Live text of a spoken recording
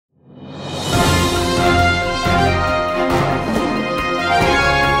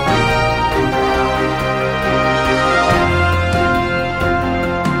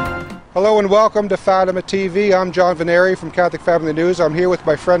Hello and welcome to Fatima TV. I'm John Vennari from Catholic Family News. I'm here with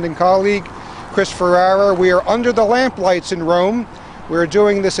my friend and colleague, Chris Ferrara. We are under the lamplights in Rome. We're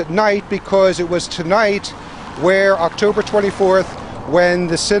doing this at night because it was tonight, where October 24th, when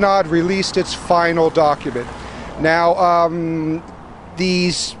the Synod released its final document. Now,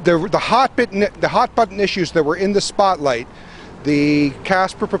 the hot button issues that were in the spotlight, the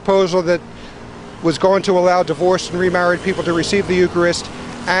Casper proposal that was going to allow divorced and remarried people to receive the Eucharist,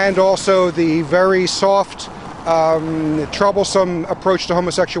 and also the very soft, troublesome approach to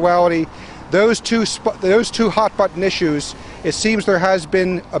homosexuality. Those two hot button issues, it seems there has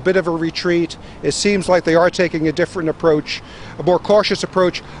been a bit of a retreat. It seems like they are taking a different approach, a more cautious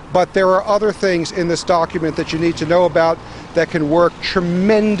approach, but there are other things in this document that you need to know about that can work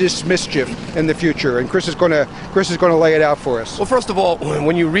tremendous mischief in the future, and Chris is going to lay it out for us. Well, first of all,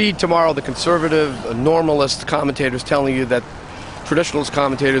 when you read tomorrow the conservative, normalist commentators telling you that traditionalist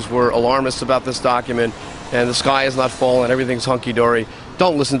commentators were alarmists about this document and the sky is not falling, everything's hunky-dory,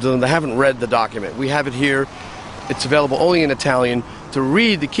 don't listen to them. They haven't read the document. We have it here. It's available only in Italian. To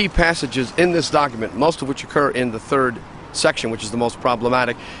read the key passages in this document, most of which occur in the third section, which is the most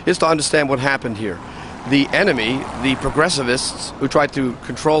problematic, is to understand what happened here. The enemy, the progressivists who tried to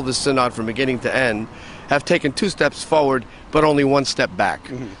control the synod from beginning to end, have taken 2 steps forward but only 1 step back.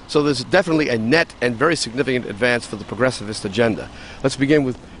 Mm-hmm. So there's definitely a net and very significant advance for the progressivist agenda. Let's begin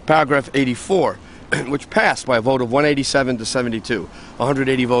with paragraph 84, which passed by a vote of 187 to 72.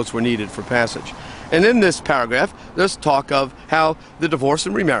 180 votes were needed for passage. And in this paragraph, there's talk of how the divorced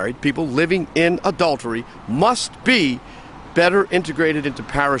and remarried, people living in adultery, must be better integrated into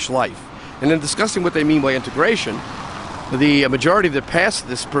parish life. And in discussing what they mean by integration, the majority that passed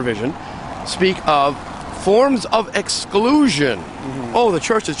this provision speak of forms of exclusion. Mm-hmm. Oh, the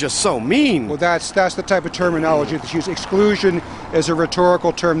church is just so mean. Well, that's the type of terminology that's used. Exclusion is a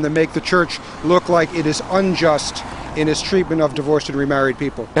rhetorical term to make the church look like it is unjust in its treatment of divorced and remarried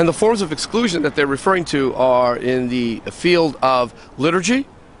people. And the forms of exclusion that they're referring to are in the field of liturgy,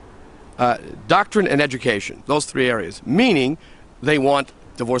 doctrine, and education. Those 3 areas. Meaning, they want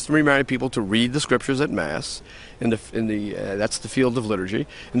divorced and remarried people to read the scriptures at Mass. That's the field of liturgy.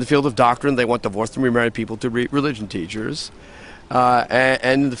 In the field of doctrine, they want divorced and remarried people to be religion teachers.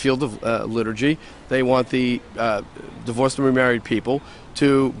 And in the field of liturgy, they want the divorced and remarried people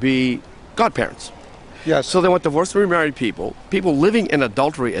to be godparents. Yes. So they want divorced and remarried people living in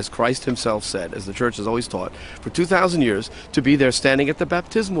adultery, as Christ himself said, as the church has always taught, for 2,000 years, to be there standing at the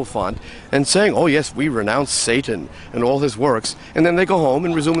baptismal font and saying, oh yes, we renounce Satan and all his works, and then they go home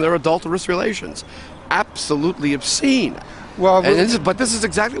and resume their adulterous relations. Absolutely obscene. Well, but this is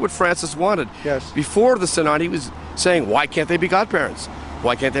exactly what Francis wanted. Yes. Before the Synod, he was saying, why can't they be godparents?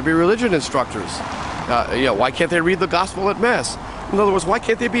 Why can't they be religion instructors? Why can't they read the gospel at Mass? In other words, why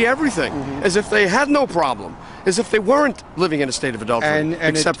can't they be everything? Mm-hmm. As if they had no problem. As if they weren't living in a state of adultery,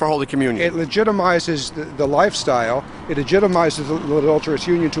 except for Holy Communion. It legitimizes the lifestyle. It legitimizes the adulterous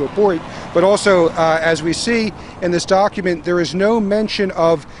union to a point. But also, as we see in this document, there is no mention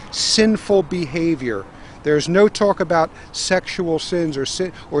of sinful behavior. There's no talk about sexual sins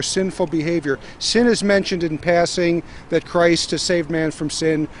or sinful behavior. Sin is mentioned in passing, that Christ has saved man from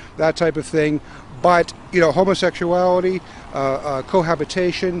sin, that type of thing. But, homosexuality,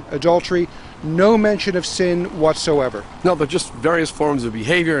 cohabitation, adultery, no mention of sin whatsoever. No, but just various forms of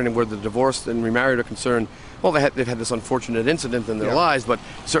behavior, and where the divorced and remarried are concerned, well, they've had this unfortunate incident in their lives, but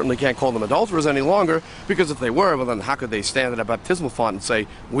certainly can't call them adulterers any longer, because if they were, well, then how could they stand at a baptismal font and say,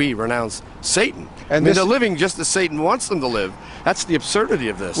 we renounce Satan? And they're living just as Satan wants them to live. That's the absurdity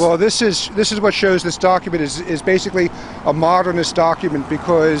of this. Well, this is what shows this document is basically a modernist document,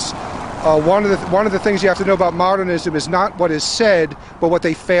 because one of the things you have to know about modernism is not what is said, but what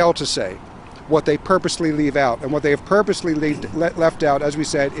they fail to say, what they purposely leave out. And what they have purposely left out, as we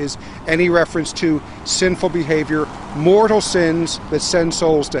said, is any reference to sinful behavior, mortal sins that send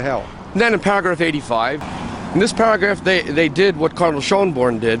souls to hell. And then in paragraph 85, in this paragraph, they did what Cardinal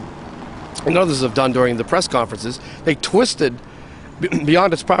Schönborn did, and others have done during the press conferences. They twisted,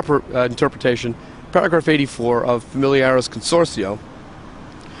 beyond its proper interpretation, paragraph 84 of Familiaris Consortio,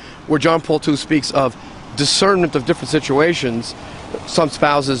 where John Paul II speaks of discernment of different situations. Some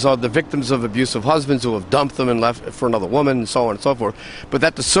spouses are the victims of abusive husbands who have dumped them and left for another woman, and so on and so forth. But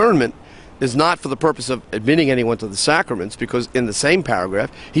that discernment is not for the purpose of admitting anyone to the sacraments, because in the same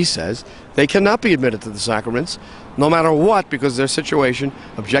paragraph he says they cannot be admitted to the sacraments no matter what, because their situation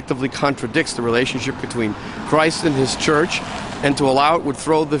objectively contradicts the relationship between Christ and his church, and to allow it would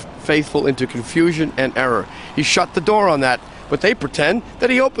throw the faithful into confusion and error. He shut the door on that, but they pretend that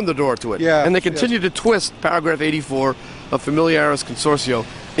he opened the door to it. Yeah, and they continue to twist paragraph 84 of Familiaris Consortio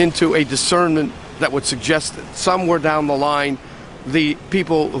into a discernment that would suggest that somewhere down the line the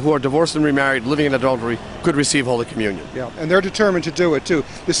people who are divorced and remarried living in adultery could receive Holy Communion. Yeah, and they're determined to do it too.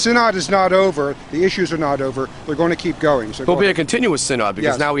 The synod is not over. The issues are not over. They're going to keep going. So There'll be a continuous synod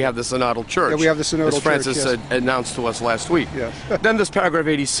because yes. now we have the synodal church. Yeah, we have the synodal as Francis church, yes. announced to us last week. Yes. Then this paragraph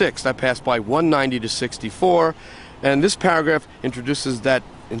 86, that passed by 190 to 64, and this paragraph introduces that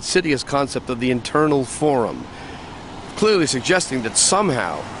insidious concept of the internal forum, clearly suggesting that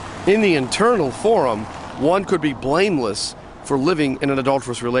somehow in the internal forum one could be blameless for living in an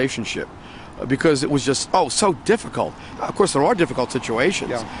adulterous relationship because it was just, so difficult. Of course, there are difficult situations,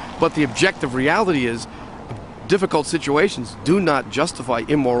 yeah. but the objective reality is difficult situations do not justify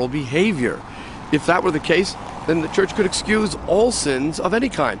immoral behavior. If that were the case, then the church could excuse all sins of any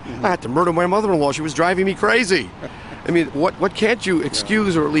kind. Mm-hmm. I had to murder my mother-in-law. She was driving me crazy. I mean, what can't you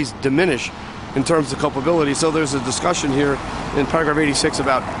excuse or at least diminish in terms of culpability? So there's a discussion here in paragraph 86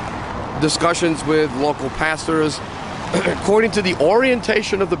 about discussions with local pastors according to the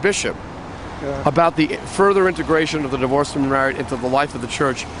orientation of the bishop about the further integration of the divorced and remarried into the life of the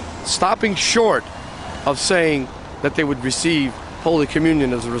church, stopping short of saying that they would receive Holy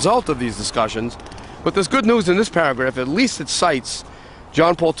Communion as a result of these discussions. But there's good news in this paragraph. At least it cites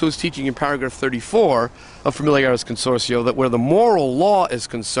John Paul II's teaching in paragraph 34 of Familiaris Consortio that where the moral law is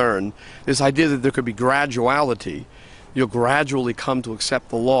concerned, this idea that there could be graduality. You'll gradually come to accept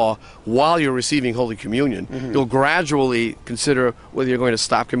the law while you're receiving Holy Communion. Mm-hmm. You'll gradually consider whether you're going to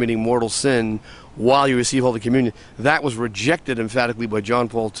stop committing mortal sin while you receive Holy Communion. That was rejected emphatically by John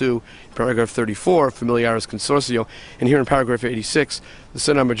Paul II in paragraph 34, Familiaris Consortio. And here in paragraph 86, the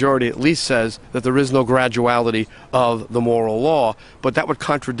Synod majority at least says that there is no graduality of the moral law. But that would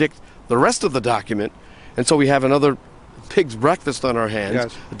contradict the rest of the document. And so we have another pig's breakfast on our hands,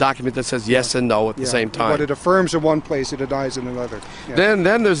 yes. A document that says yes and no at the same time. What it affirms in one place, it denies in another. Yeah.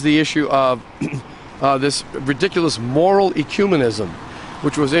 Then there's the issue of this ridiculous moral ecumenism,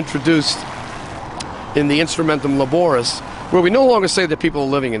 which was introduced in the Instrumentum Laboris, where we no longer say that people are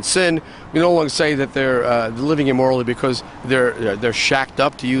living in sin. We no longer say that they're living immorally because they're shacked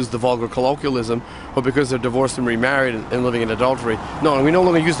up, to use the vulgar colloquialism, or because they're divorced and remarried and living in adultery. No, we no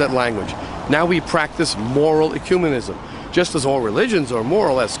longer use that language. Now we practice moral ecumenism. Just as all religions are more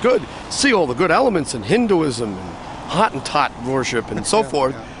or less good, see all the good elements in Hinduism and Hottentot worship and so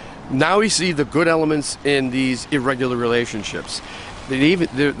forth. Yeah. Now we see the good elements in these irregular relationships.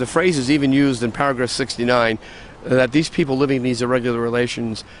 The phrase is even used in paragraph 69 that these people living in these irregular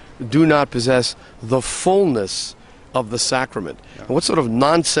relations do not possess the fullness of the sacrament. Yeah. And what sort of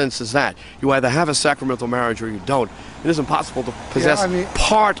nonsense is that? You either have a sacramental marriage or you don't. It isn't possible to possess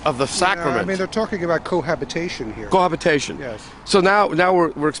part of the sacrament. They're talking about cohabitation here. Cohabitation. Yes. So now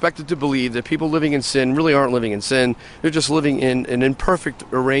we're expected to believe that people living in sin really aren't living in sin. They're just living in an imperfect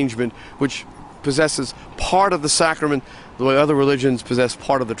arrangement which possesses part of the sacrament the way other religions possess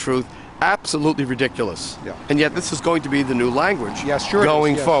part of the truth. Absolutely ridiculous. Yeah. And yet this is going to be the new language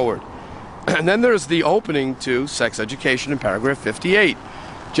going forward. And then there's the opening to sex education in paragraph 58.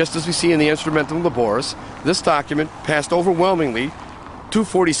 Just as we see in the Instrumentum Laboris, this document passed overwhelmingly,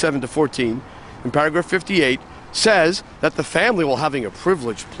 247 to 14, in paragraph 58, says that the family, while having a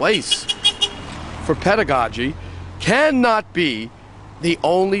privileged place for pedagogy, cannot be the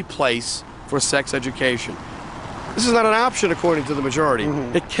only place for sex education. This is not an option according to the majority.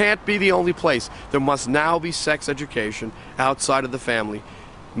 Mm-hmm. It can't be the only place. There must now be sex education outside of the family,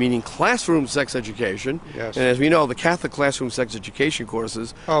 meaning classroom sex education. Yes. And as we know, the Catholic classroom sex education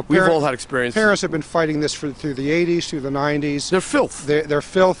courses, we've all had experience. Parents have been fighting this through the 80s, through the 90s. They're filth. They're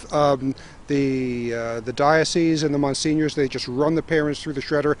filth. The diocese and the monsignors, they just run the parents through the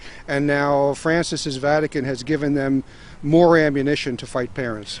shredder, and now Francis's Vatican has given them more ammunition to fight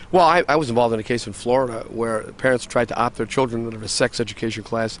parents. Well, I was involved in a case in Florida where parents tried to opt their children out of a sex education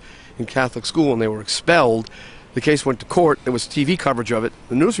class in Catholic school, and they were expelled. The case went to court. There was TV coverage of it.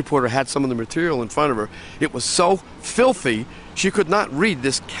 The news reporter had some of the material in front of her. It was so filthy, she could not read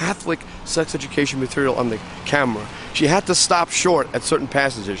this Catholic sex education material on the camera. She had to stop short at certain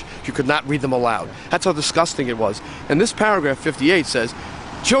passages. She could not read them aloud. That's how disgusting it was. And this paragraph 58 says,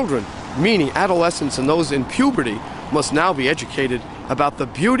 children, meaning adolescents and those in puberty, must now be educated about the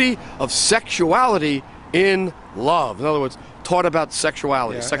beauty of sexuality in love. In other words, taught about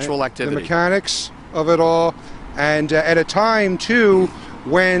sexuality, sexual activity. The mechanics of it all. And at a time, too,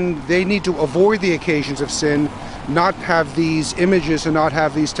 when they need to avoid the occasions of sin, not have these images and not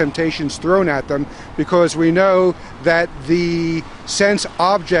have these temptations thrown at them, because we know that the sense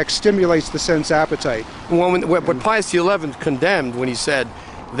object stimulates the sense appetite. What Pius XI condemned when he said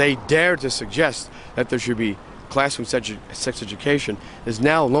they dared to suggest that there should be classroom sex education is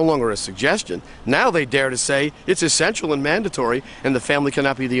now no longer a suggestion. Now they dare to say it's essential and mandatory, and the family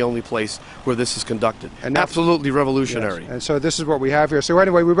cannot be the only place where this is conducted. And absolutely revolutionary. Yes. And so this is what we have here. So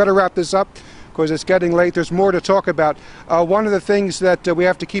anyway, we better wrap this up because it's getting late. There's more to talk about. One of the things that we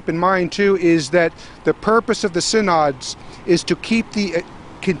have to keep in mind too is that the purpose of the synods is to keep the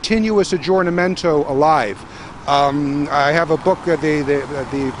continuous aggiornamento alive. I have a book,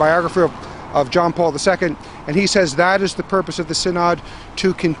 the biography of John Paul II, and he says that is the purpose of the Synod,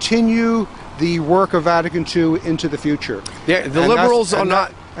 to continue the work of Vatican II into the future. Yeah, the liberals are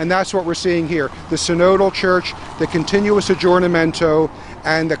not... And that's what we're seeing here. The synodal church, the continuous aggiornamento,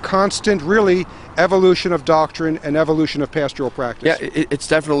 and the constant, really, evolution of doctrine and evolution of pastoral practice. Yeah, it's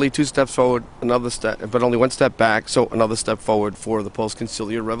definitely 2 steps forward, another step, but only 1 step back, so another step forward for the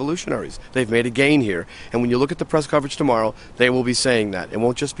post-conciliar revolutionaries. They've made a gain here, and when you look at the press coverage tomorrow, they will be saying that. It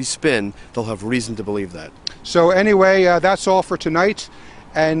won't just be spin, they'll have reason to believe that. So anyway, that's all for tonight,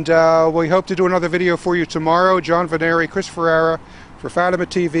 and we hope to do another video for you tomorrow. John Vennari, Chris Ferrara, for Fatima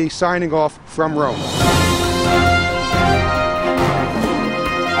TV, signing off from Rome.